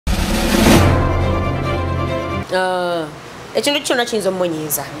ekintu kyonna kiyinza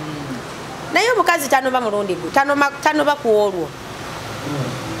omumonyiiza naye omukazi tanoba mulundi gwe tanoba ku olwo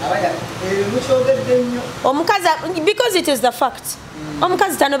omukazi because it is the fact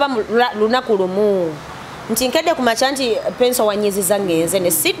omukazi tanoba lunaku lumu nti nkedde ku makya nti penso wanyiziza ngenze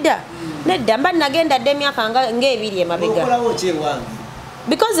ne sidda nedda mba nagenda dde emyaka ng'ebiri emabega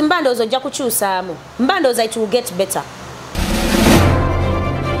because mba ndowooza ojja kukyusaamu mba ndowooza it will get better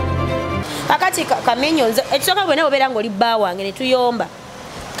akati Kamenyo nze ekisooka bwena obeera ng'oli bba wange ne tuyomba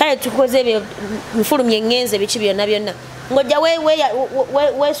kale tukoze ebyo nfulumye ngenze biki byonna byonna ng'ojja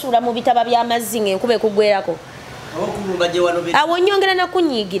weesuula mu bitaba by'amazzi ng'enkuba ekugwerako awo nyongera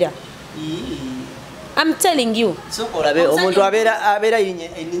nakunyiigira I'm telling you. Omuntu abeera erinnya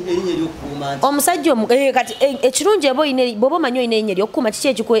ery'okukuuma nti omusajja kati ekirungi bw'oba omanyi olina erinnya ery'okukuuma kiki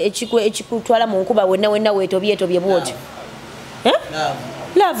ekikutwala mu nkuba wenna weetobye bw'otyo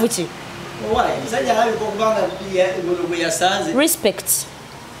laavu ki respect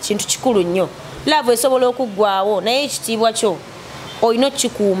kintu kikulu nnyo laavu esobola okuggwawo naye ekitiibwa kyo olina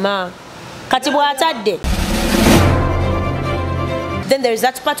okukikuuma kati bw'atadde then there is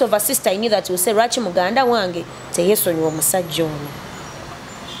that part of a sister in you that will say Rachi muganda wange teyesonyiwa omusajja ono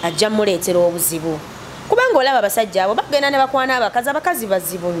ajja muleetera obuzibu kubanga olaba abasajja abo bagenda ne bakwana abakazi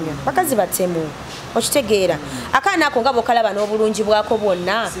bazibu nnyo bakazi batemu okitegeera akaana ako nga bokalaba n'obulungi bwako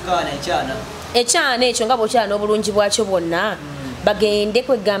bwonna ekyana ekyo nga bokyala n'obulungi bwakyo bwonna bagende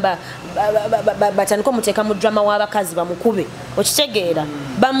kwegamba batandika omuteeka mu drama w'abakazi bamukube okitegeera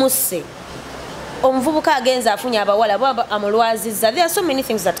bamusse omuvubuka agenza afunye abawala baba amulwazizza. There are so many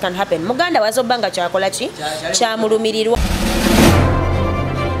things that can happen. Muganda wazobanga kyakola ki kyamulumirirwa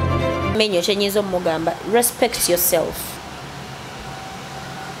menyo kyenyizo mugamba respect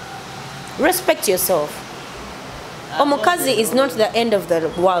yourself omukazi is not the end of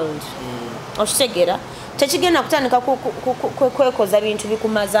the world okitegeera tekigenda kutandika kwekoza bintu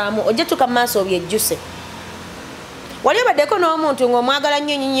bikumazaamu ojja tuka maaso obyejjuse wali baddeko n'omuntu ng'omwagala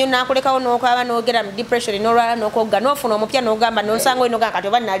nnyo n'akulekawo n'okwaba n'ogera mu depression n'olwala n'okogga n'ofuna omupya n'ogamba n'osanga olina kati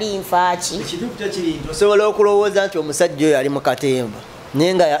oba nali nfa ki ekintu kyo kiri nti osobola okulowooza nti omusajja oyo ali mu katemba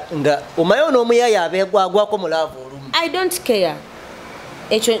naye nga omayo n'omuyaya abeegwagwako mu laavu olumu I don't care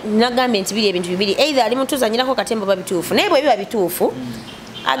ekyo nagambye nti biri ebintu bibiri either ali mutuzanyirako katemba oba bituufu naye bwe biba bituufu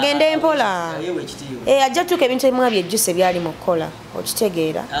agenda empola ajja tuuka ebintu ebimu byejjuse byali mu kukola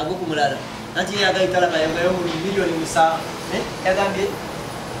okitegeera agokumulala anti yagayitala bayangayo milioni musa yagambye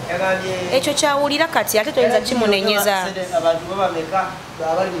ekyo kyawulira kati ate toyinza kimunenyeza abantu babameka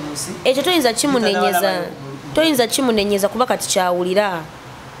abali mu musi ekyo toyinza kimunenyeza kuba kati kyawulira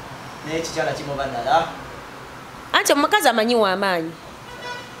n'ekikyala kimubandala anti omukazi amanyi w'amaanyi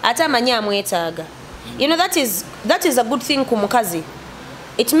ate amanyi amwetaaga you know that is a good thing ku mukazi.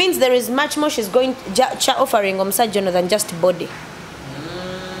 It means there is much more she's going offering omusajja than just body.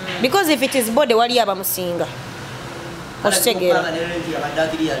 Because if it is body wali aba musinga okitegeera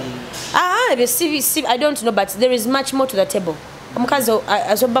I don't know but there is much more to the table. Omukazi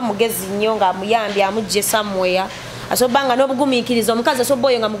asoba mugezi nnyo nga amuyambye amugye somewhere asoba nga n'obugumiikiriza omukazi asoba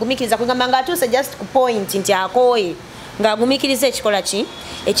oyo nga mugumiikiriza kugamba nga atuuse just ku point nti akooye nga agumiikiriza ekikola ki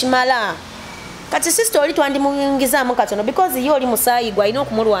ekimala kati sister oli twandimuyingizaamu katono because ye oli musaayi gwe alina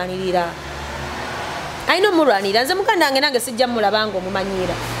okumulwanirira nze mukanda wange nange sijja mulabanga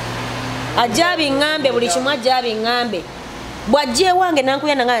omumanyiira ajja abiŋŋambe buli kimu ajja abiŋŋambe bw'ajja ewange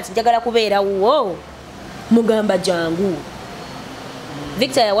nankuyana nga nti njagala kubeerawo mugamba jangu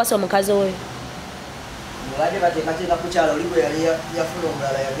Victor yawasa omukazi oyo mulaje bateekateeka ku kyalo oli bwe yali yafuna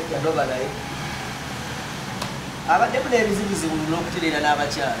omulala yadoba naye abaddemu n'ebizibuzibu n'okutereera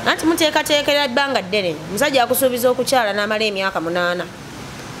n'abakyala anti muteekateekera ebbanga ddene omusajja akusuubiza okukyala n'amala emyaka 8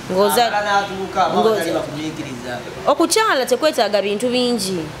 okukyala tekwetaaga bintu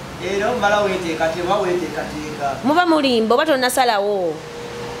bingi era omala weteekateeka muba mulimba oba tonnasalawo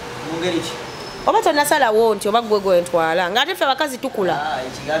mungeri ki oba tonnasalawo nti oba gwe ntwala ng'ate ffe abakazi tukula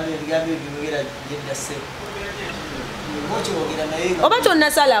oba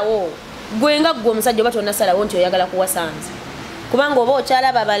tonnasalawo gwe nga gwe omusajja oba tonnasalawo nti oyagala kuwasanze kubanga oba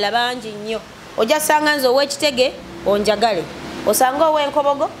okyalaba abala bangi nnyo ojja kusanga nze ow'ekitege onjagale osanga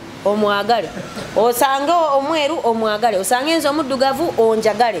ow'enkobogo omwagale osanga omweru omwagale osanga enze omuddugavu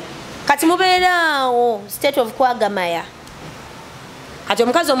onjagale kati mubeeraawo state of kwagamaya kati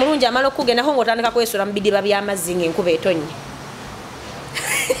omukazi omulungi amala okugendako ng'otandika kwesula mu bidiba by'amazzi ng'enkuba etonnye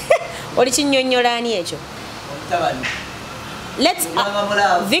oli kinnyonnyolaani ekyo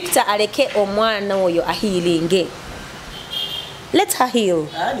Victor aleke omwana oyo ahiilinge let her heal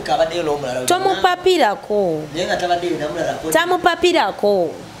tomupapirako tamupapirako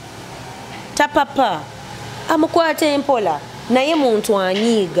tapapa amukwata empola naye muntu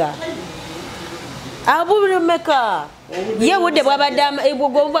anyiiga abulumeka ye budde bwabadde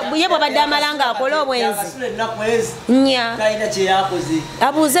amalanga akola obwenzi nya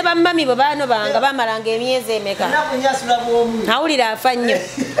abuuze bammami bwe baano banga bamalanga emyezi emeka awulira afa nnyo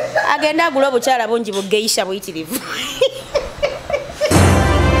agenda agula obukyala bungi bugeisha buyitirivu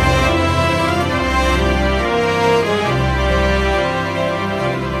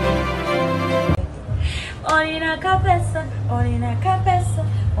Olina kapesa,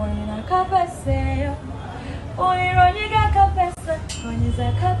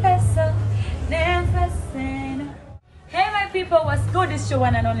 Hey my people, what's good? It's your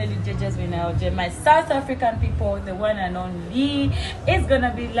one and only Judges BYOGERE. My South African people, the one and only, is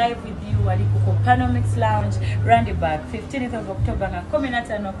gonna be live with you at the Pano Mix Lounge, Roundabout, 15th of October, and coming out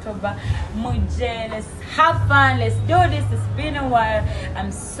in October. Muje, let's have fun, let's do this. It's been a while.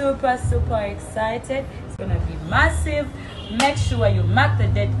 I'm super excited. It's gonna be massive. Make sure you mark the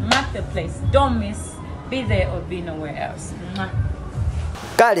date, mark the place. Don't miss. Be there or be nowhere else.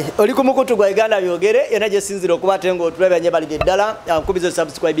 Kale oli ku mukutu gwa Uganda byogere yena gye sinzira okuba tengo otulabya nye balide ddala nkubizo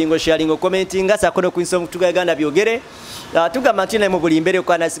subscribing sharing commenting sakono ku mukutu gwa Uganda byogere tugamba nti mu buli mbere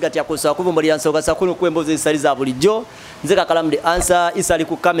kwa nasigati yakosa kuvumbulira nsonga sakono ku embozi zisaliza bulijjo nze KAKALAAMU the answer isali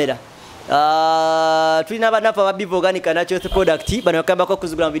ku kamera tulina abanafa ba Bivo Organic Natural Product bano yakamba ko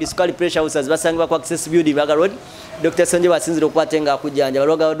kuzugula mu sukali pressure houses basangibwa ku access building Baga Road Dr. Sonje wasinzira okuba tenga kujjanja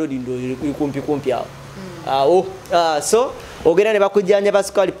baloga ododi ndo kumpi awo so ogenda ne bakujjanja ba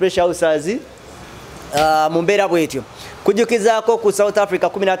sukali pressure houses mu mbeera bwetyo kujukizaako ku South Africa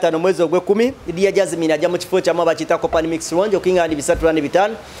 15 mwezi ogwe10 Dia Jasmine ajja mu kifo kya mwaba kitako Pan Mix Lounge okinga ndi 305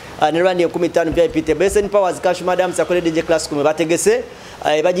 ne rwandi 15 VIP te Besen Powers Cash Madam sakole DJ Class kumwe bategese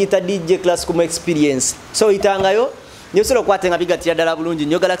bagita DJ Class kumwe experience so itangayo nyosero kwatenga bigatira dala bulungi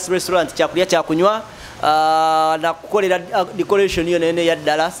nyo Galaxy Restaurant kyakulya kyakunywa na kukolera decoration yo nene ya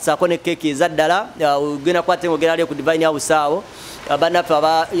dala sakone keke za dala ugena kwatenga ogera ali ku Divine House awo abanafa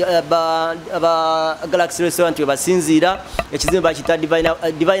aba Galaxy Restaurant basinzira ekizimba bakita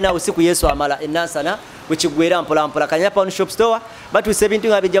Divine House ku Yesu amala enansana wekigwera mpola Kanyapa on shop store batuse ebintu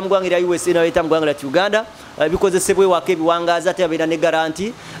nga bijja mugwangira USA na weta mugwangira Uganda bikozesebwe wake biwangaza ate abira ne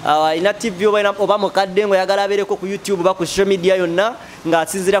guarantee ina TV oba mukadde ngo yagala abereko ku YouTube ba ku social media yonna nga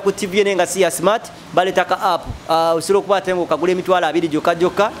asinzira ku TV ne nga si ya smart baletaka app usiro kwate ngo kagule emitwala abiri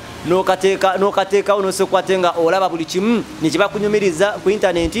joka no kateeka ono so kwatenga olaba buli kimu nikiba kunyumiriza ku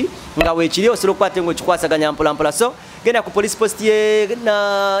internet nga wekiri osiro kwate ngo kikwasaganya mpola so genda ku police post ye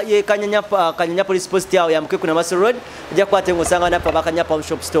Kanyanya police post yao ya Mkeku na Master Road ja kwate ngo sanga napa bakanyapa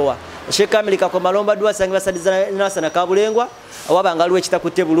shop store Sheikh Amerika ko malomba dua sangi basadiza nasa na kabulengwa wabanga aliwe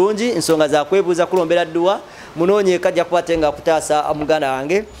kitakute bulungi ensonga za kwebuza kulombera dua munonye kajja kwatenga kutasa amugana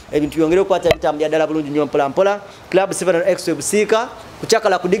wange ebintu byongere kwata bitambya dala bulungi nyo mpola club 7X busika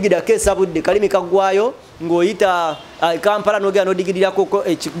kuchakala kudigida kesa budde kalimi kagwayo ngoyita Kampala nogera no digidira koko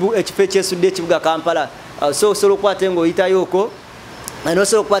ekifeche sudde kibuga Kampala so solo kwate ngoyita yoko ano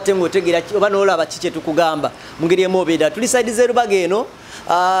solo kwate ngotegera oba nolaba kiche tukugamba mungiriye mobeda tuli side zeru bageno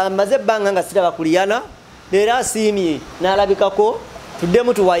maze banga nga sita bakuliana lera simye nalabikako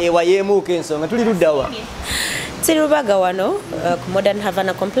tuddemu tuwayemu kensonga tuli luddawa Tirubaga wano ku Modern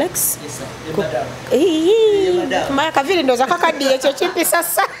Havana Complex. Kumaya kavili ndoza kakadi yecho chimpi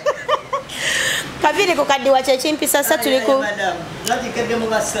sasa. Kavili kukadi wache chimpi sasa tuliku.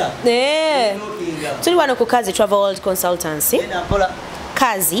 Tuli wano ku Kazi Travel World Consultancy.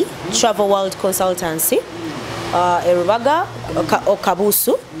 Kazi Travel World Consultancy. Erubaga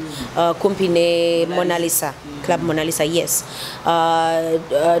Okabusu kumpine Mona Lisa. Club Mona Lisa, yes.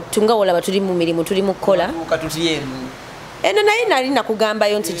 Tunga wala batuli mu mirimu tuli mukola. Katutiyemu. Naye nali nakugamba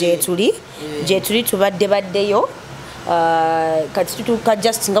yo nti je tuli tubaddeyo. Kati tuka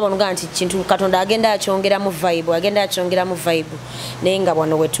just nga bonuga nti kintu Katonda agenda akyongera mu vibe. Naye nga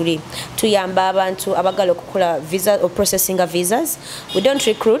wano we tuli. Tuyamba abantu abagala okukola visa or processing of visas. We don't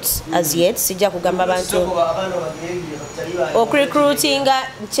recruit as yet. Sijja kugamba abantu. Recruiting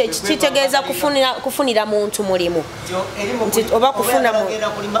kitegeeza kufunira muntu mulimu. Oba kufuna mu.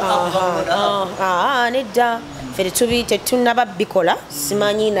 Nedda. Fere tubi tetunaba bikola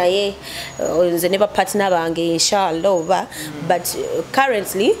simanyi naye nze ne ba partner bange inshallah but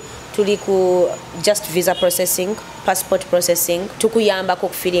currently tuli ku just visa processing, passport processing, tukuyamba ku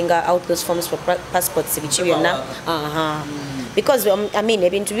fillinga out those forms for passports bichi byonna because I mean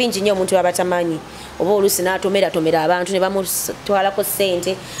ebintu bingi nnyo omuntu abatamanyi oba olusi n'atomera abantu ne bamutwalako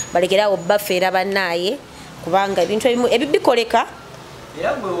ssente balekerawo bafeera bannaye kubanga ebintu ebimu ebibikoleka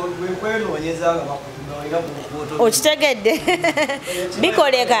okitegedde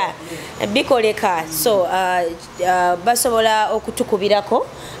bikoleka so basobola okutukubirako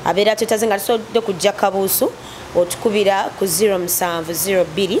abeera tutaze nga tusobodde kujja kabuusu otukubira ku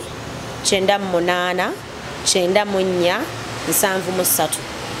 0702 98 94 73.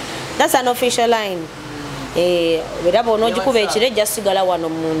 That's an official line. Era bona ogikuba ekire ejja sigala wano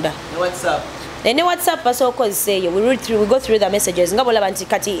munda. Ne WhatsApp basokozeeyo. We go through the messages. Nga bolaba nti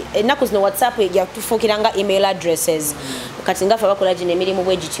kati ennaku zino WhatsApp ejja tufuukiranga email addresses. Kati nga ffe bakola gino emirimu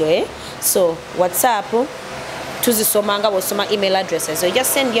bwe gityo so WhatsApp tuzisoma nga bw'osoma email addresses. So you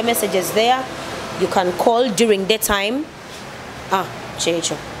just send your messages there. You can call during daytime.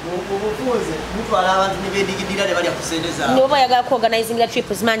 Checho. Noba yagala ku organizing the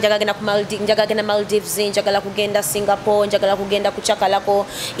trips man njagala kugenda Maldives, njagala kugenda Singapore, njagala kugenda kuchakalako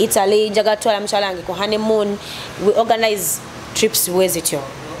Italy, njagala twala mchalangi ko honeymoon. We organize trips wezityo.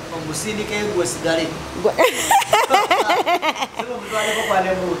 Omusindike ngwesigale.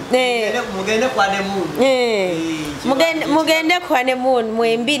 Mugende ku honeymoon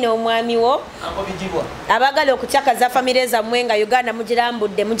mwembi n'omwami wo abagala okukyakaza famire zammwe nga Uganda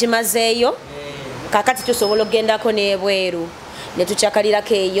mugirambudde mugimazeeyo kakati tusobola okugendako n'ebweru ne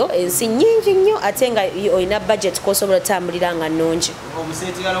tukyakalirako eyo ensi nnyingi nnyo ate nga olina budget kosobola otambulira nga nnungi.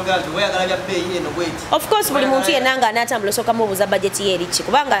 Of course buli muntu yenna nga anaatambula osooka mubuuza budget ye eriki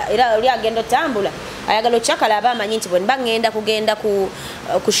kubanga era oli agenda otambula ayagala okyakala aba amanyi nti bwe mba ngenda kugenda ku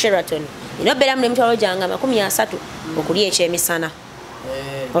Sheraton ino beeramu n'emitwalo gyange 30 okulya ekyemisana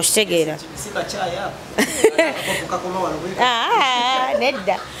okitegeera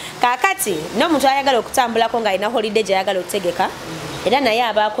nedda kakati n'omuntu ayagala okutambulako nga alina holiday gy'ayagala okutegeka era naye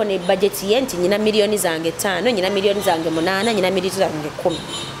abaako ne budget ye nti nyina miliyoni zange 5 nyina miliyoni zange 8 nyina miliyoni zange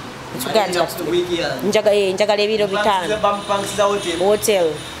 10 njagala ebiro 5 hotel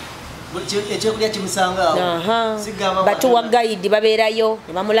ekyokulya kimusanga batuwa guide babeerayo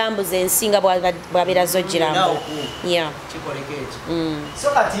ne bamulambuza ensi nga bwabeera zogiramba so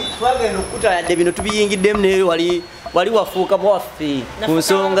kati twagenda okutayadde bino tubiyingiddemu naye wali wafuuka mwaffe ku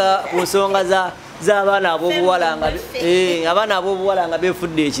nsonga z'abaana ab'obuwala nga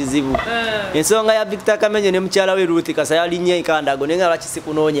beefudde ekizibu. Ensonga ya Victor Kamenyo ne mukyala we Ruth kasa yalinnya enkandago naye nga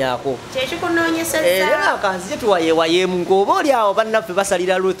bakisikunoonyaako. Kyekikunoonyesezza kanzije tuwayewayeemu ng'oba oli awo bannaffe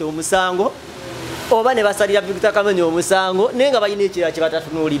basalira Ruth omusango oba ne basalira Victor Kamenyo omusango naye nga balina ekirala kye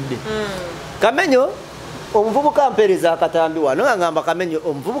batatunuulidde. Kamenyo omuvubuka mpeereza akatambi wano ngamba Kamenyo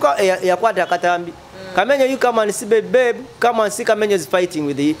omuvubuka yakwata akatambi. Kamenyo, you come and see babe, come and see Kamenyo is fighting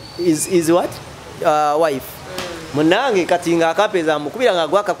with his what? Wife. Munange kati nga akapeza mukubira nga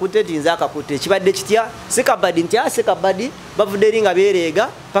gwakakutte tinza akakutte kibadde kitya sekabadi ntya sekabadi bavudde nga bereega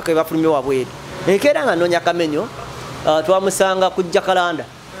paka bafulumye wabwere ekera nga nonya Kamenyo twamusanga kujja kalanda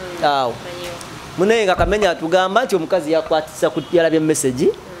awo munenga Kamenyo atugamba nti omukazi yakwatisa kuyalabye message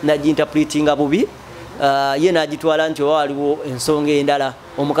naginterpretinga bubi ye najitwala nti waliwo ensonga endala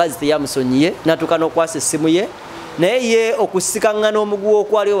omukazi teyamusonyiye natukana okwasa essimu ye naye ye okusikangana omuguwa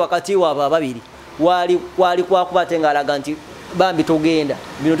okwaliwo wakati wabo ababiri wali kwakubate ng'alaga nti bambi togenda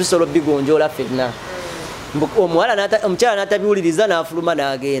bino tusobola bigonjoola ffenna. Omukyala n'atabiwuliriza n'afuluma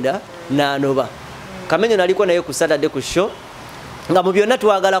n'agenda n'anoba. Kamenyo naliko naye ku Saturday ku show nga mu byonna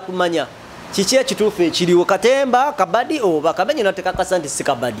twagala kumanya kiki ekituufu ekiriwo katemba kabadi oba Kamenyo natekakasa nti si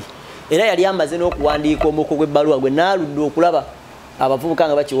kabadi era yali amaze n'okuwandiika omuko gw'ebbaluwa gwe n'aludde okulaba abavubuka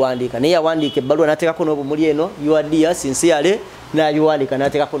nga bakiwandiika naye yawandiika ebbaluwa n'ateekako n'obumuli eno UAD sincerely n'abiwandiika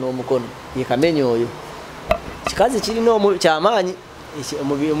n'ateekako n'omukono ye Kamenyo oyo kikazi kirina kyamaanyi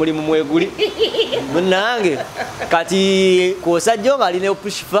omulimu mweguli munnange kati kwosajja nga alina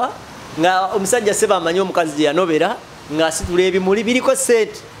opushifa nga omusajja seba amanyi omukazi gye yanobera ng'asitula ebimuli biriko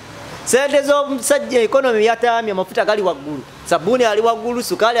sente z'omusajja ekonomi yataamye amafuta gali waggulu sabbuuni ali waggulu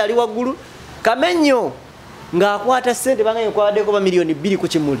sukaali ali waggulu Kamenyo ng'akwata sente banga nkwaddeko ba miliyoni 2 ku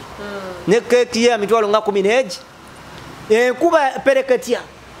kimuli ne keeki ye emitwalo nga 10 n'egi enkuba pereketya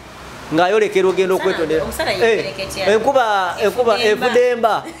ng'ayolekera ogenda okwetondera enkuba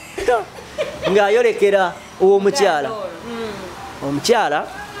evudemba ng'ayolekera omukyala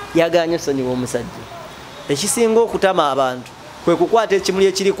yaganye sonyiwa omusajja ekisinga okutama abantu kwe kukwata ekimuli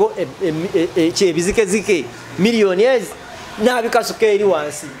ekiriko ebizikezike miliyoni ezi n'abikasuka eri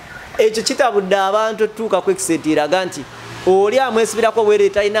wansi ekyo kitabudde abantu otuuka kwekisetiiraga nti oli amwesibirako bwere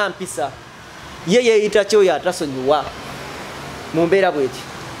talina mpisa ye yeeyita kyoyo atasonyiwa mu mbeera bweti.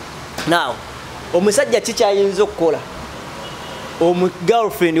 Naawe omusajja kikyayinza okukola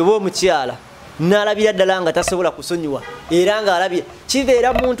girlfriend oba omukyala n'alabira ddala nga tasobola kusonyiwa era ng'alabye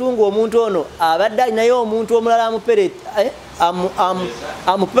kibeera muntu ng'omuntu ono abadde alinayo omuntu omulala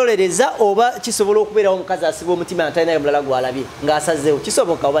amupolereza oba kisobola okubeerawo omukazi asiba omutima atalinayo mulala gwalabye ng'asazeewo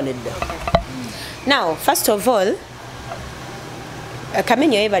kisoboka oba nedda? Now first of all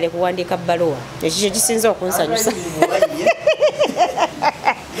Kamenyo yebale kuwandiika bbaluwa ekyo kisinza okunsanyusa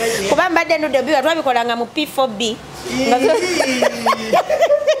kuba mbadde nudde biwa twabikolanga mu P4B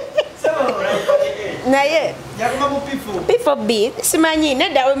naye P4B simanyi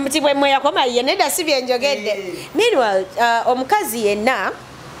nedda mutibwe mwe yakoma ye nedda sibye njogedde. Meanwhile omukazi yenna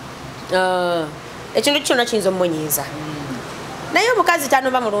ekintu kyonna kiyinza omumonyiiza naye omukazi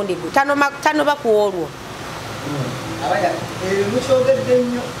tanoba mulundi gwe tanoba ku olwo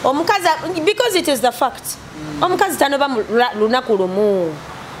omukazi because it is the fact omukazi tanoba lunaku lumu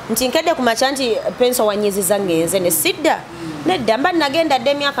nti nkedde ku makya nti penso wanyiziza ngenze ne sidda nedda mba nagenda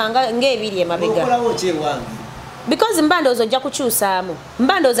dde emyaka ng'ebiri emabega because mba ndowooza ojja kukyusaamu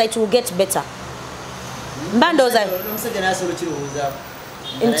mba ndowooza it will get better mba ndowooza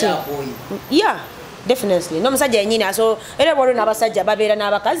yeah definitely n'omusajja yennyini era bwolwo n'abasajja babeera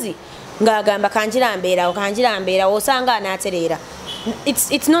n'abakazi ng'agamba kanjira mbeerawo osanga anaatereera.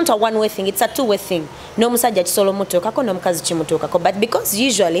 It's not a one way thing, it's a two way thing. N'omusajja kisolo mutuukako n'omukazi kimutuukako, but because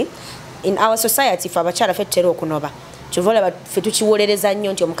usually in our society fe abakyala fe tutera okunoba kyova olaba fe tukiwolereza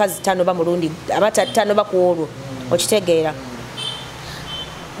nnyo nti omukazi tanoba mulundi aba tanoba ku olwo okitegeera.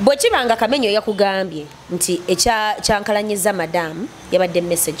 Bwe kibanga Kamenyo yakugambye nti ekyankalanyiza madamu yabadde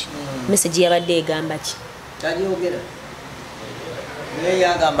message yabadde egamba ki? Kyayogera naye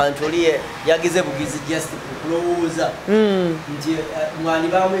yagamba nti oliye yagize bugizi just kulowooza nti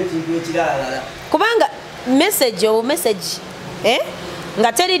mwalibaamu ekintu ekirala kubanga message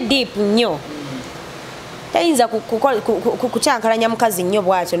nga teri deep nnyo tayinza kukyankalanya mukazi nnyo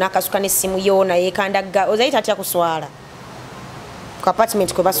bwatyo n'akasuka n'essimu yoona yekandaga ozayi tatya kuswala ku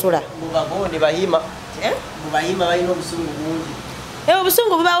apartment kwe basula mubagondi bahima balina obusungu bungi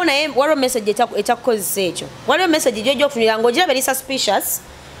obusungu bubaawo naye waliwo message etakukozesa ekyo waliwo message gy'okufunira ng'ogira very suspicious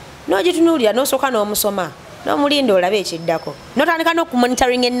n'ogitunuulira n'osooka n'omusoma n'omulinda olabe ekiddako n'otandika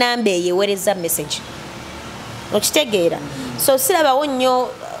n'okumonitoring ennamba eyo eweereza message okitegeera. So sirabawo nnyo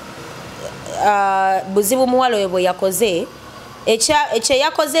buzibu muwala oyo bwe yakoze ekyo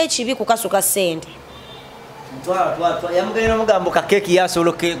yakoze ekibi kukasuka ssente yamugenda omugambo kakeeki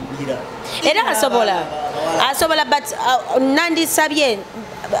yasobola okegulira era asobola but nandisabye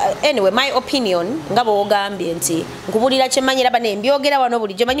anyway my opinion nga bw'ogambye nti nkubulira kyemmanyi raba nembyogera wano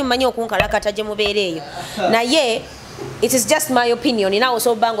bulijjo manyi mumanyi okunkalakata gye mubeera eyo naye it is just my opinion naawe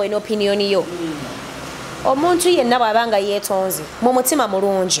osobola nga olina opinion yo. Omuntu yenna bw'abanga yeetonze mu mutima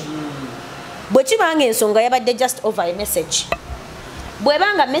mulungi bwe kibanga ensonga yabadde just over a message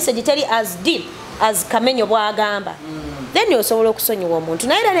bw'ebanga message teri as deep as Kamenyo bw'agamba then osobola okusonyiwa omuntu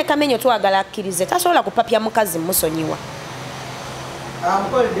naye era ne Kamenyo twagala akkirize tasobola kupapya mukazi musonyiwa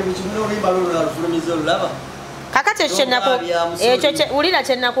kakati ulira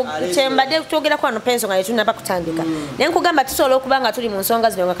kyembadde twogerako wano penso nga tetunaba kutandika naye nkugamba tusobola okuba nga tuli mu nsonga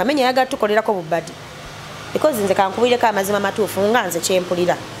zino nga Kamenyo ayagala tukolerako bubadi because nze kankubulireko amazima matuufu nga nze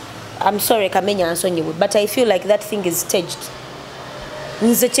kyempulira. I'm sorry Kamenyo ansonyiwe but I feel like that thing is staged.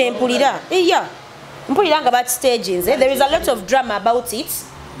 Nze kyempulira mpulira nga stage nze there is a lot of drama about it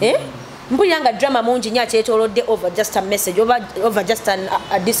mpulira nga drama mungi nnyo akyetoolodde over just a message over just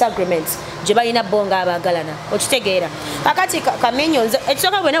a disagreement gye balina bo nga abaagalana okitegeera. Kakati Kamenyo nze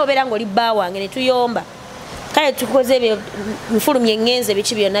ekisooka bwena obeera ng'oli bba wange ne tuyomba kale tukoze ebyo nfulumye ngenze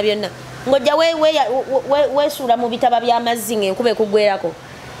biki byonna ng'ojja weesuula mu bitaba by'amazzi ng'enkuba ekugwerako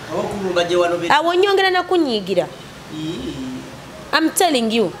awo nnyongera nakunyiigira. I'm telling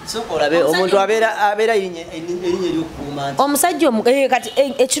you. Omuntu abeera erinnya ery'okukuuma omusajja kati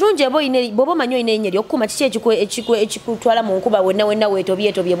ekirungi bw'oba omanyi olina erinnya ery'okukuuma kiki ekikutwala mu nkuba wenna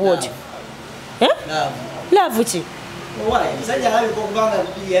weetobye bw'otyo laavu ki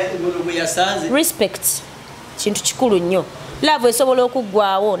respect kintu kikulu nnyo. Laavu esobola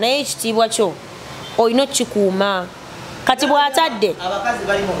okuggwawo naye ekitiibwa kyo olina okukikuuma kati bw'atadde abakazi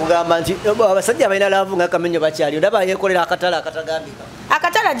bali mu kugamba nti abasajja balina laavu nga Kamenyo bakyali ndaba yeekolera akatala akatagambika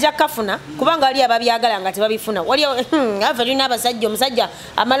akatala ajja kafuna kubanga wali ababyagala nga tebabifuna wali ava tulina abasajja omusajja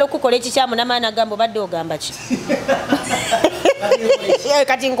amala okukola ekikyamu n'amaani agamba obadde ogamba ki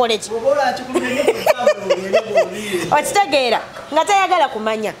kati nkole ki okitegeera nga tayagala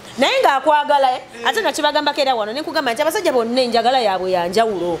kumanya naye ng'akwagala ate nakibagambako era wano nekugamba nti abasajja bonna enjagala yaabwe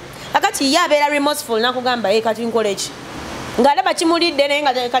yanjawulo akati ye abeera remorseful nakugamba kati nkole ki ng'alaba kimulidde naye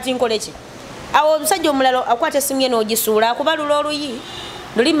nga kati nkole ki. Awo omusajja omulala akwata essimu ye n'ogisuula akubalula oluyi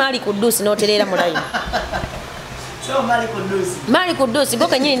luli maali kudduusi n'otereera mu layini maali kudduusi gwo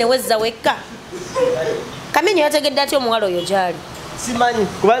kennyini ne wezza wekka Kamenyo yategedde atya omuwala oyo gyali? Simanyi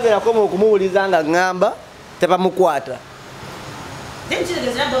kubanze nakoma okumuwuliza nga ngamba tebamukwata.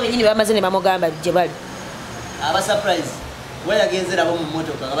 Benyini bamaze ne bamugamba gye bali. Aba surprise. Wayagenze nabo mu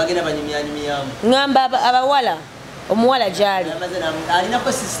mmotoka nga bagenda banyumyanyumyamu. Ngamba abawala omuwala gyali.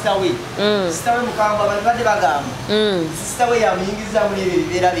 Alinako sister we. Sister we mukamba bali bagamba. Sister we yamuyingiza mu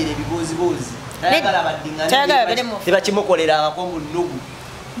ebibeera bire ebibuuzibuuzi. Tayagala baddingana. Tebakimukolera abakongo nnugu.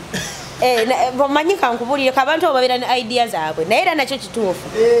 Bamanyika nkubulire kabantu abo babeera ne idea zaabwe naye era nakyo kituufu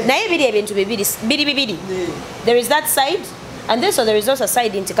naye biri ebintu bibiri. There is that side and then so there is also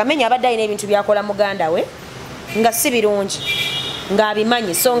side nti Kamenyo abadde alina ebintu byakola muganda we nga si birungi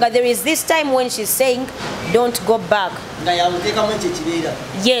ng'abimanyi so nga there is this time when she's saying don't go back nga yamuteekamu ekyo kibeera.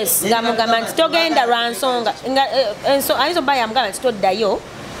 Yes ng'amugamba nti togenda lwa nsonga ayinza obba yamugamba nti toddayo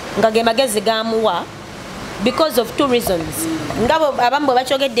nga ge magezi gamuwa because of two reasons. Ngabo abamu bwe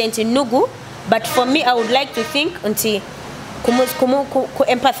bakyogedde nti nnugu but for me I would like to think nti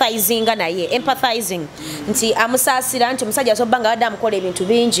empathizinga naye empathizing nti amusaasira nti omusajja asobba nga badde amukola ebintu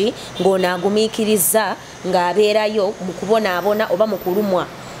bingi ng'onaagumiikiriza ng'abeerayo mu kubonaabona oba mu kulumwa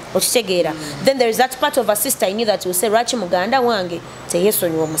okitegeera. Then there is that part of a sister I knew that will say lwaki muganda wange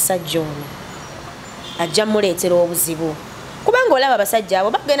teyeesonyiwa omusajja ono ajja muleetera obuzibu kubanga olaba abasajja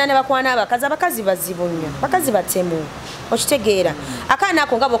abo bagenda ne bakwana abakazi bazibu nnyo bakazi batemu okitegeera. Akaana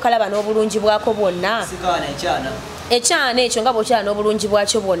ako nga bw'okalaba n'obulungi bwako bwonna ekyana ekyo nga bw'okyala n'obulungi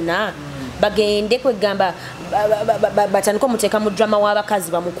bwakyo bwonna bagende kwegamba batandika omuteeka mu drama w'abakazi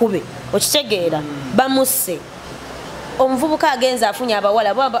bamukube okitegeera bamusse omuvubuka agenza afunye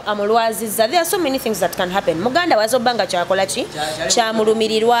abawala baba amulwazizza. There are so many things that can happen. Muganda wazobba nga kyakola ki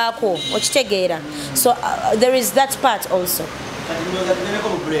kyamulumirirwako okitegeera. So there is that part also.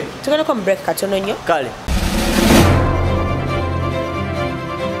 Tugendeko mu break katono nnyo kale.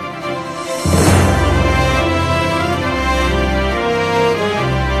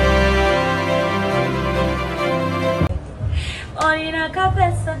 Olina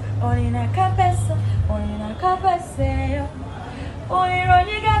kapesa,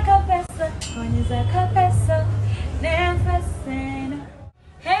 Onirojiga kapesa, Oniza kapesa, Nefesena.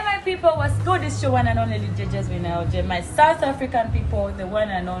 Hey my people, what's good? It's your one and only BYOGERE. My South African people, the one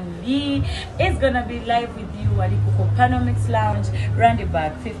and only, is gonna be live with you at the Panomix Lounge,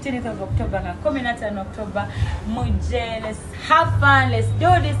 Roundabout, 15th of October, and coming out in October. Muje, let's have fun, let's do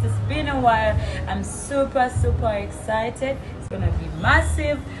this. It's been a while. I'm super excited. It's gonna be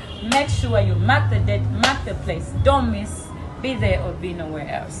massive. Make sure you mark the date, mark the place. Don't miss. Be there or be nowhere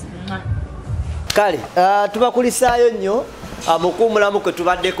else. Kale, tubakulisaayo nnyo mukumulamu kwe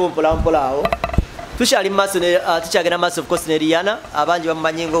tubaddeko mpolampola awo. Tukyali maaso ne tukyagenda maaso of course ne Liana, abangi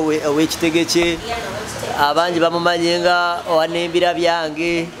bamumanyi nga ow'ekitege kye, abangi bamumanyi nga owanembira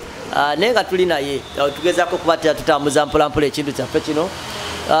byange, naye nga tuli naye tugezaako kubatera tutambuza mpolampola ekintu kyaffe kino.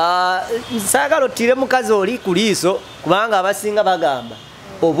 Saagala ottire mukazi oli ku liiso kubanga abasinga bagamba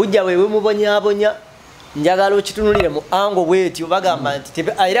obujja bwe bumubonyabonya njagala okitunulire mu ango bwetyo bagamba nti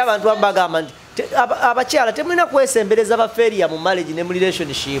era abantu bagamba nti abakyala temulina kwesembereza bafeeriya mu marriage ne mu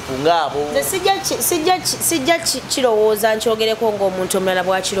relationship ngaabo. Sijja kirowooza nkyogereko ng'omuntu omulala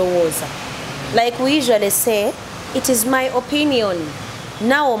bw'akirowooza. Like we usually say, it is my opinion.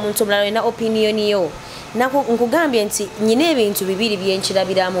 Naawe omuntu omulala olina opinion yo. Nkugambye nti nyina ebintu bibiri bye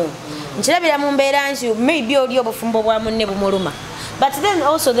nkirabiramu. Nkirabiramu mbeera nti maybe oli obufumbo bwa munne bumuluma. But then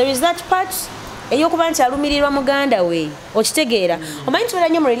also there is that part eyokuba nti alumirirwa muganda we okitegeera. Omanyi tubeera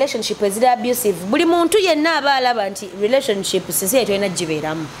nnyo mu relationship eziri abusive. Buli muntu yenna aba alaba nti relationship sisi etolina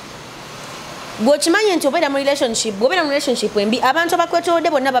gibeeramu. Gwokimanyi nti obeera mu relationship, bw'obeera mu relationship embi abantu abakwetoolodde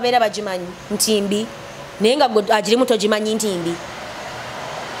bonna babeera bagimanyi nti mbi naye nga agirimu togimanyi nti mbi.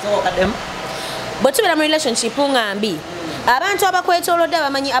 Bwe tubeera mu relationship nga mbi abantu abakwetoolodde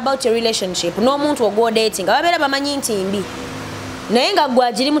abamanyi about a relationship n'omuntu ogw'odating babeera bamanyi nti mbi naye nga gwe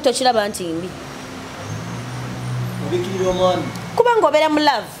agirimu tokiraba nti mbi. Kubanga obeera mu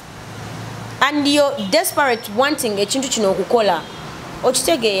love and you're desperate wanting ekintu kino okukola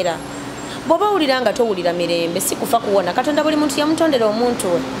okitegeera. Bw'oba owulira nga towulira mirembe si kufa kuwona. Katonda buli muntu yamutondera omuntu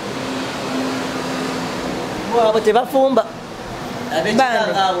we. Abo tebafumba.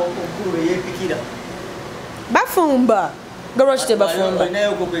 Bafumba. Lwaki tebafumba?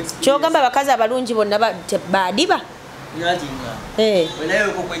 Kyogamba abakazi abalungi bonna baadiba.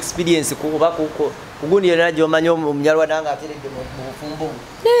 Wenayo ku experience kuba kugundi yona gy'omanyi omunyalwa nanga ateredde mu bufumbo.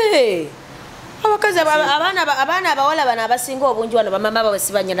 Abakazi abaana abawala bano abasinga obungi wano bamama baabwe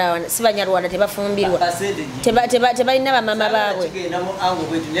sibanyalwana tebafumbirwa. Tebalina bamama baabwe.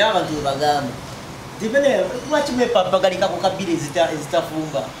 Lwaki mwepapagalika ku kabiri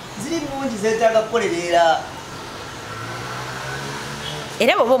ezitafumba? ziri mungi zetaaga kukolerera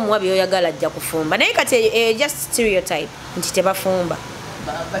era bwoba omuwa byoyagala ajja kufumba naye kati just stereotype nti tebafumba.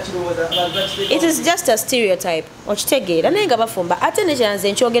 It is just a stereotype. Okitegeera naye nga bafumba ate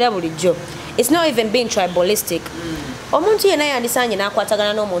nekyanze nkyogera bulijjo. It's not even being tribalistic. Omuntu yenna yandisaanye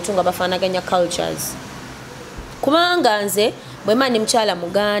n'akwatagana n'omuntu nga bafaanaganya cultures. Kubanga nze bwe mba ndi mukyala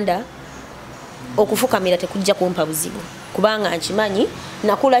Muganda okufukamira tekujja kumpa buzibu kubanga nkimanyi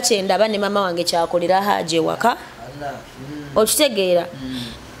nakula kyendaba ne mama wange kyakolera haje waka. Okitegeera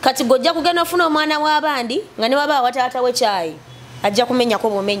kati gojja kugenda ofuna omwana w'abandi nga ne waba wataata we kyayi ajja kumenya ko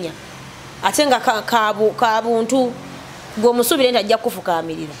bomenya ate nga kabuntu gwomusubire nti ajja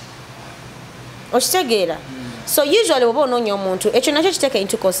kufukamirira. Okitegeera so usually oba onoonya omuntu ekyo nakyo kiteeka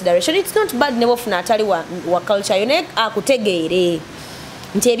into consideration. It's not bad ne bofuna atali wa culture yo naye akutegeere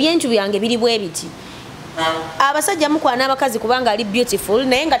nti ebyentu byange biri bwe biti. Abasajja mukwana abakazi kubanga ali beautiful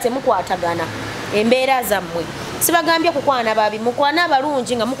naye nga temukwatagana embeera zammwe. Sibagambye kukwana babi mukwana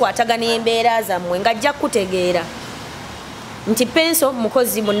abalungi nga mukwatagana embeera zammwe nga ajja kutegeera nti penso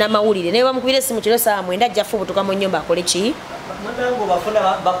mukozi munnamawulire naye bamukubira essimu kiro saa 9 ajja fubutuka mu nnyumba akole ki. Mutango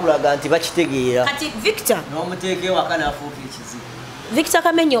bafuna bakulaga nti bakitegeera. Kati Victor n'omuteeke waka n'afuuka ekizibu. Victor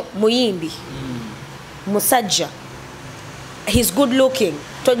Kamenyo muyimbi musajja. He's good looking.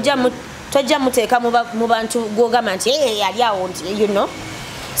 Tojja muteeka mu bantu gwogamba nti yali awo you know.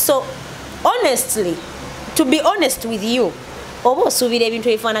 So honestly, to be honest with you, oba osuubira ebintu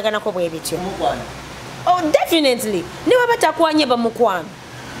ebifaanaganako bwe bityo. Oh, definitely. Ne waba takwanye bamukwano.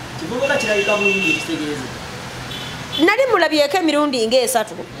 Kivuga kirabika bulungi kitegeeze. Nali mulabyeko emirundi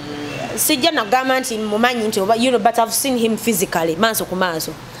ng'esatu. Sijja nagamba nti mumanyi nti oba you know, but I've seen him physically maaso ku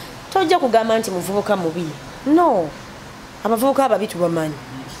maaso. Tojja kugamba nti muvubuka mubi. No. Abavubuka ababi tubamanyi.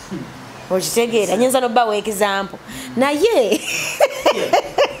 Okitegeera nyenza n'obbawo example. Naye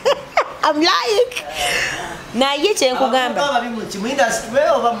I'm like naye kyenkugamba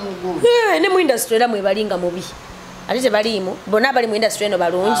ne mu industry era mwebalinga mubi ate tebaliimu bonna abali mu industry eno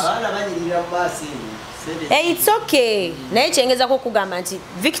balungi. It's okay naye kyengezako okugamba nti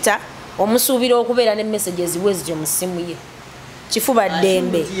Victor omusuubira okubeera ne messages bwezityo mu ssimu ye kifuba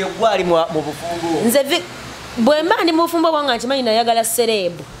ddembe. Nze bwe mba ndi mu bufumbo bwange nkimanyi nayagala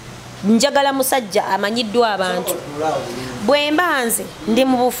serebu njagala musajja amanyiddwa abantu. Bwe mba nze ndi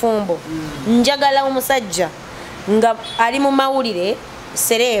mu bufumbo njagala omusajja nga ali mu mawulire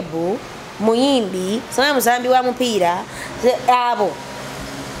serebu muyimbi sana musambi wa mupiira abo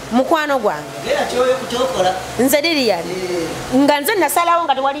mukwano gwange nze Lilian nga nze nasalawo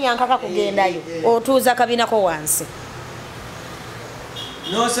nga tewali yankaka kugendayo otuuza kabinako wansi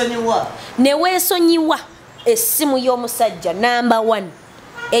neweesonyiwa essimu y'omusajja number 1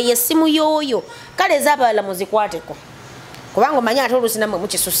 eyo essimu y'oyo kale ez'abalala muzikwateko kubanga omanyi ate oluusi nammwe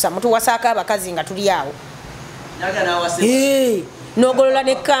mukisussa mutuwasaako abakazi nga tuli awo n'ogolola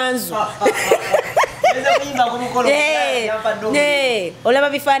n'ekkanzu olaba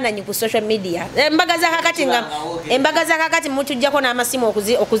bifaananyi ku social media. Embaga za kakati mutujjako n'amasimu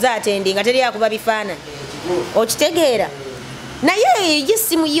okuzaatendinga nga teri akuba bifaananyi. Okitegeera naye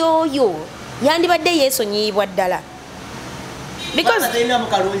y'essimu y'oyo yandibadde yeesonyiibwa ddala because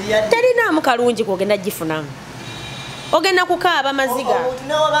terinamu kalungi kwogenda gifunamu ogenda kukaaba maziga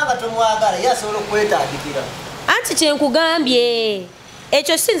anti kyenkugambye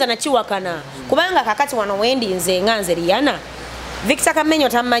ekyo sinza nakiwakana kubanga kakati wano wendinze nga nze Liana Victor Kamenyo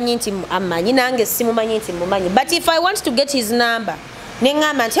tamanyi nti amanyi nange simumanyi nti mumanyi but if I want to get his number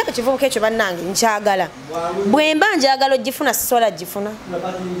nengamba nti ekivubuka ekyo bannange nkyagala bwe mba njagala ogifuna sisobola gifuna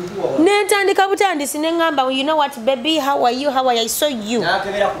nentandika butandisi nengamba you know what baby how are you I saw you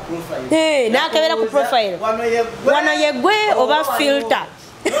nakebera ku profile wano yegwe oba filter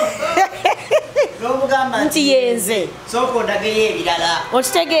nti yenze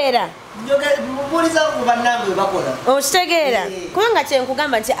okitegeera okitegeera kubanga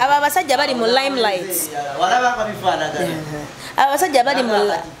kyenkugamba nti abo abasajja bali mu limelight abasajja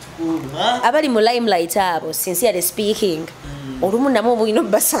abali mu limelight abo sincerely speaking olumu namwe obulina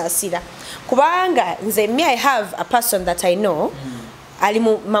obbasaasira kubanga nze me I have a person that I know ali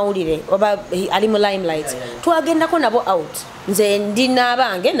mu mawulire oba ali mu limelight twagendako nabo out nze ndina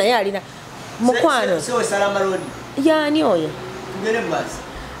abange naye alina mukwano yani oyo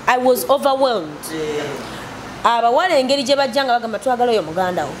I was overwhelmed abawala engeri gye bajja nga bagamba twagala oyo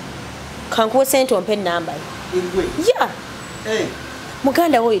muganda wo kankuwe sente ompe namba yeah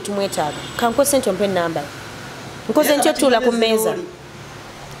muganda wo tumwetaaga kankuwe sente ompe namba nkoze ntyo tula ku mmeeza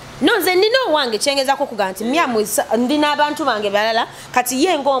no nze nina owange kyengezako kuga nti myamu ndina abantu bange balala kati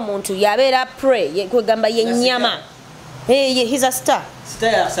ye ng'omuntu yabeera pray kwegamba yennyama He's a star.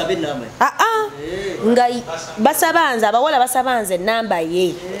 Star ya sabe namba. Nga basabanza abawala basabanze namba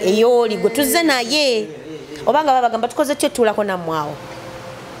ye eyoli gwe tuzze naye obanga babagamba tukoze kye tulako namwawo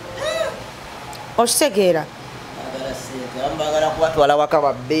okitegeera ambagala kwatwala waka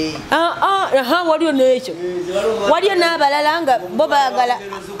babbe waliyo n'ekyo waliyo n'abalala nga bo baagala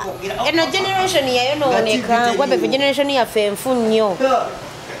eno generation yayonooneka gwabefe generation yaffe enfu nnyo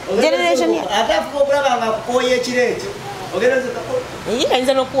generation atafuka okulaba nga kukoya ekireekyo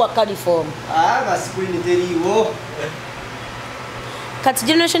ayinza n'okuwa caliform screen teriiwo kati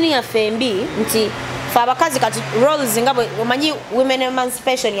generation yaffe embi nti fe abakazi kati roles nga omanyi women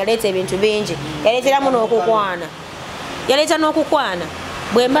emancipation yaleeta ebintu bingi yaleeteramu n'okukwana yaleeta n'okukwana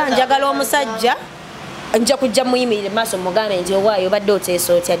bwe mba njagala omusajja nja kujja muyimirire maaso mugambe nti owaayo obadde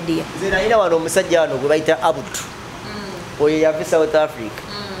oteesa otya ddiya nze nalina wano omusajja wano gwe bayita abutu oyo yava South Africa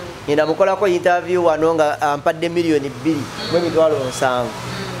ngenda mukolako interview wano nga ampadde $2,700,000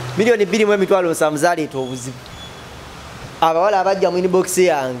 $2,700,000 zaleeta obuzibu abawala abajja mu inbox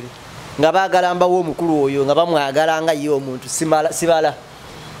yange nga baagala mbawo omukulu oyo nga bamwagala nga ye omuntu sibala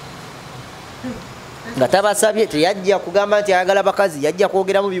nga tabasabye teyajja kugamba nti ayagala bakazi yajja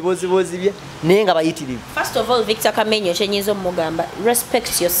kwogeramu bibozibozi bye naye nga bayitirivu. First of all, Victor Kamenyo kyenyiza omugamba,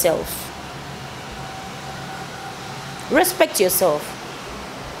 respect yourself. Respect yourself.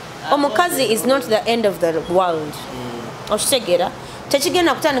 Omukazi is not the end of the world. Okitegeera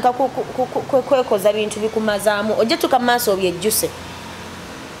tekigenda kutandika kwekoza bintu bikumazaamu ojja tuka maaso byejjuse.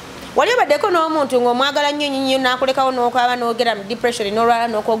 Wali baddeko n'omuntu ng'omwagala nnyo nnyo n'akulekawo n'okwaba n'ogera mu depression n'olwala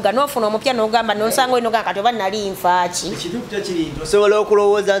n'okogga n'ofuna omupya n'ogamba n'osanga olina ogamba kati oba nali nfa ki. Ekintu tekiri nti osobola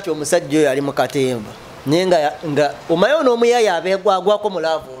okulowooza nti omusajja oyo ali mu katemba naye nga omayo n'omuyaya abeegwagwako mu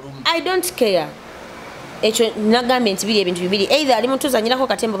laavu olumu. I don't care. Ekyo nagambye nti biri ebintu bibiri either ali mutuzanyirako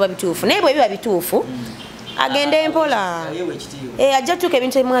katemba oba bituufu naye bwe biba bituufu agenda empola ajja tuuka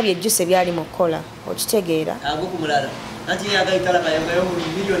ebintu ebimu byejjuse byali mu kukola okitegeera agokumulala anti yagayitala bayangayo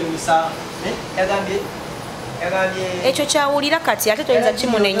milioni 7 yagambye ekyo kyawulira kati ate toyinza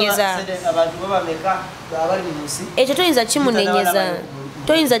kimunenyeza abantu babameka abali mu nsi ekyo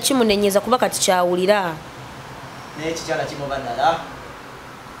toyinza kimunenyeza kuba kati kyawulira naye kikyala kimubandala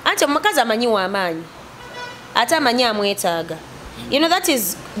anti omukazi amanyi w'amaanyi ate amanyi amwetaaga. You know, that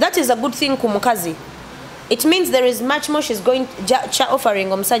is a good thing ku mukazi. It means there is much more she's going offering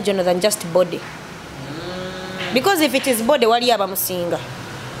omusajja than just body. Because if it is body wali abamusinga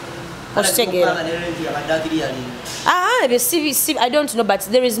okitegeera I don't know, but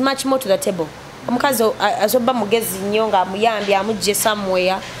there is much more to the table. Omukazi asoba mugezi nnyo nga amuyambye amugye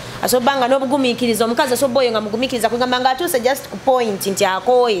somewhere asoba nga n'obugumiikiriza omukazi asoba oyo nga mugumiikiriza kugamba nga atuuse just ku point nti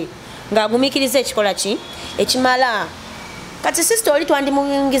akooye nga agumiikiriza ekikola ki ekimala. Kati sister oli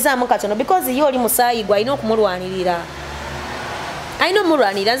twandimuyingizaamu katono because ye oli musaayi gwe alina okumulwanirira.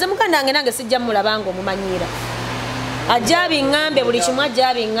 Nze mukanda wange nange sijja mulabanga omumanyiira ajja abiŋŋambe buli kimu ajja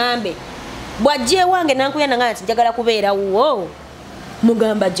abiŋŋambe bw'ajja ewange nankuya nanga nti njagala kubeera wuwo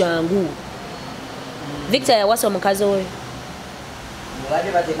mugamba jangu. Victor yawasa omukazi oyo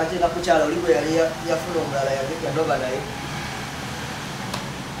abadde bateekateeka ku kyalo oli bwe yali yafuna omulala yandoba naye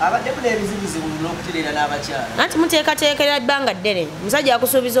abadde muna ebizibuzibu n'okutereera n'abakyala anti muteekateekera ebbanga ddene omusajja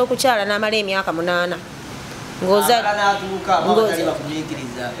akusuubiza okukyala n'amala emyaka 8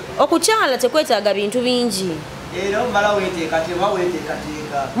 okukyala tekwetaaga bintu bingi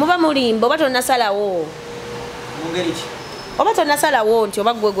muba mulimba oba tonnasalawo oba tonnasalawo nti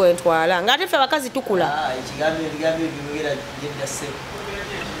oba gwe gwentwala nga ate ffe abakazi tukula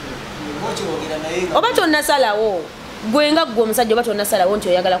oba tonnasalawo gwe nga gwe omusajja oba tonnasalawo nti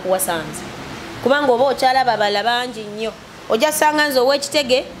oyagala kuwasanze kubanga oba okyalaba abala bangi nnyo ojja kusanga nze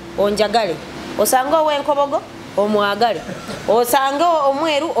ow'ekitege onjagale osanga ow'enkobogo omwagale osanga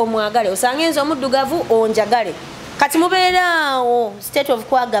omweru omwagale osanga enzo omuddugavu onjagale kati mubeeraawo state of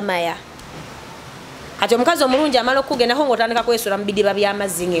kwagamaya kati omukazi omulungi amala okugendaho ng'otandika kwesula mu bidiba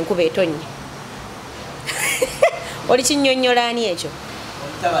by'amazzi ng'enkuba etonnye oli kinnyonnyolaani ekyo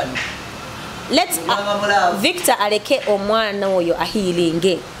Victor aleke omwana oyo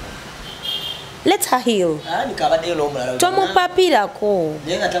ahiilinge. Let her heal. Tomupapirako.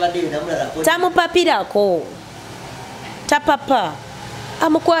 Tamupapirako. Tapapa.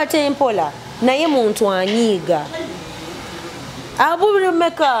 Amukwate empola. Naye muntu anyiiga.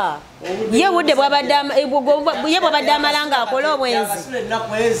 Abulumeka. Ye budde bwabadde amalanga akola obwenzi.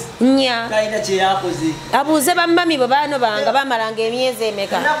 Nya. Abuuze bammami babaano banga bamalanga emyezi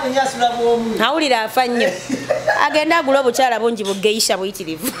emeka. Awulira afa nnyo. Agenda agula obukyala bungi bugeisha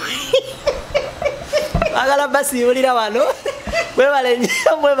buyitirivu. Agala basi yulira wano.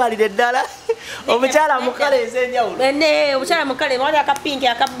 mwebalire ddala omukyala mukale ezenjawulo omukyala mukale wali akapinki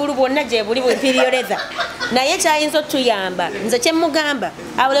akabbulu bwonna gye buli bwepiriyoleza naye kyayinza otuyamba nze kyemugamba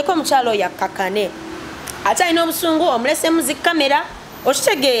awuleko omukyala oyo akkakane ate alina obusungu omulesemu zikamera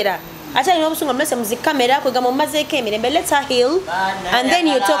okitegeera ate alina obusungu omulesemu zikamera kwegamba omumazeeko emirembe let's her heal and then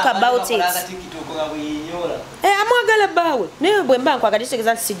you talk about it amwagala bbaawe naye bwe mba nkwagala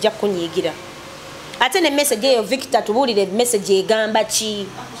kitegeeza nti sijja kunyiigira ate ne message eyo Victor tubuulire message egamba ki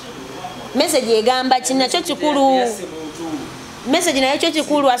message egamba ki nakyo kikulu message nayo kyo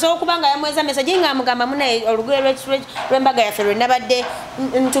kikulu asobola okuba nga yamweza message nga amugamba munaye olugero lw'embaga yaffe lwe nabadde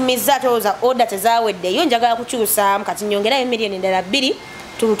ntumiza tooza order tezaawedde yo njagala kukyusaamu kati nyongerayo miliyoni endala 2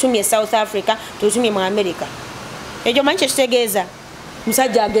 tulutumye South Africa tulutumye mu America ekyo manyi kyekitegeeza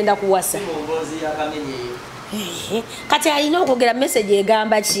musajja agenda kuwasa kati alina okwogera message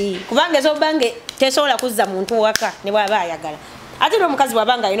egamba ki kubanga ezobange tesobola kuzza muntu waka ne bwaba ayagala ate n'omukazi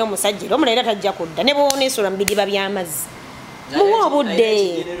bwabanga alina omusajja era omulala tajja kudda ne bwoneesula mu bidiba by'amazzi muwa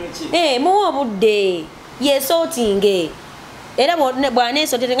obudde yeesootinge era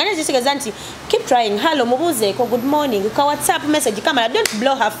bwaneesootere nga nezitegeeza nti keep trying hello mubuuzeeko good morning ka whatsapp message kamala don't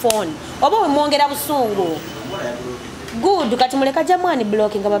blow her phone oba wemwongera busungu good kati muleka jamwani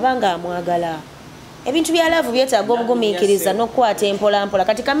blocking babanga amwagala ebintu bya love byetaaga obugumiikiriza n'okukwata empolampola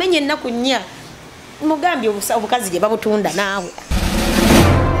kati Kamenyo ennaku nnya mugambye obukazi gye babutunda naawe